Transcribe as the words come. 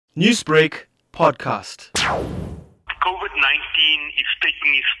Newsbreak Podcast. COVID-19 is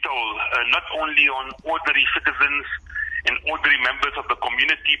taking its toll, not only on ordinary citizens and ordinary members of the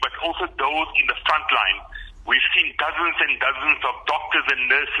community, but also those in the front line. We've seen dozens and dozens of doctors and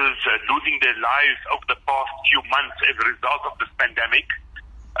nurses losing their lives over the past few months as a result of this pandemic.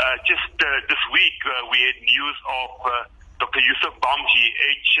 Just this week, we had news of Dr. Yusuf Bamjee,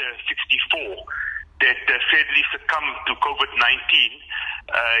 age 64, that sadly succumbed to COVID-19.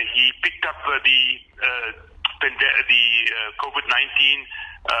 He picked up the COVID-19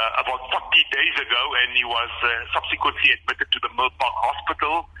 about 40 days ago, and he was subsequently admitted to the Mill Park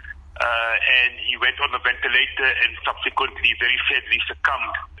Hospital, and he went on a ventilator and subsequently very sadly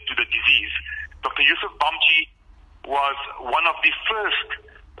succumbed to the disease. Dr. Yusuf Bamjee was one of the first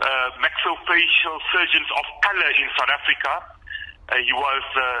maxillofacial surgeons of color in South Africa. He was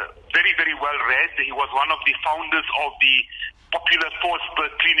very, very well read. He was one of the founders of the popular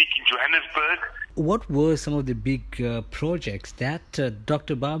Fordsburg Clinic in Johannesburg. What were some of the big projects that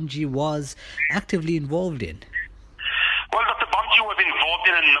Dr. Bamjee was actively involved in? Well, Dr. Bamjee was involved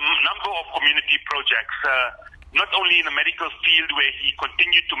in a number of community projects, not only in the medical field where he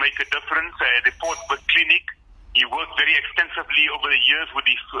continued to make a difference at the Fordsburg Clinic. He worked very extensively over the years with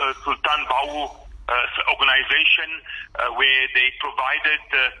the Sultan Bahu organization, where they provided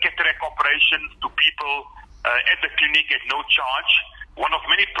cataract operations to people at the clinic at no charge. One of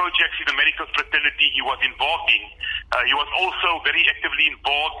many projects in the medical fraternity he was involved in. He was also very actively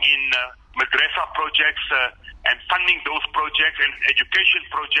involved in madrasa projects and funding those projects and education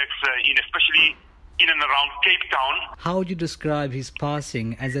projects, especially in and around Cape Town. How would you describe his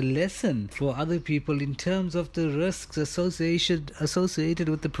passing as a lesson for other people in terms of the risks associated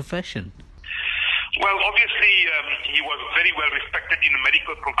with the profession? Well, obviously, he was very well respected in the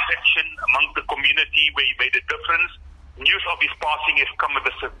medical profession among the community where he made a difference. News of his passing has come with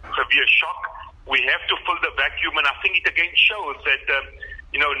a severe shock. We have to fill the vacuum, and I think it again shows that,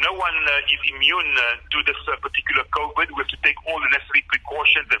 no one is immune to this particular COVID. We have to take all the necessary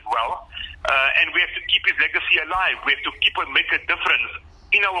precautions as well. And we have to keep his legacy alive. We have to keep and make a difference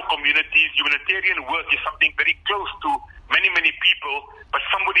in our communities. Humanitarian work is something very close to many, many people, but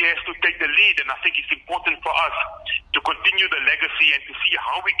somebody has to take the lead, and I think it's important for us to continue the legacy and to see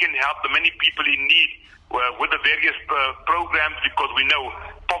how we can help the many people in need with the various programs, because we know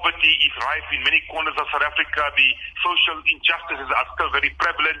poverty is rife in many corners of South Africa. The social injustices are still very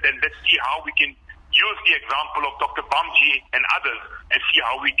prevalent, and let's see how we can use the example of Dr. Bamjee and others and see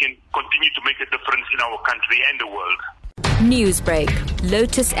how we can continue to make a difference in our country and the world. Newsbreak,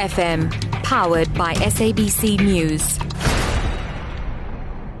 Lotus FM, powered by SABC News.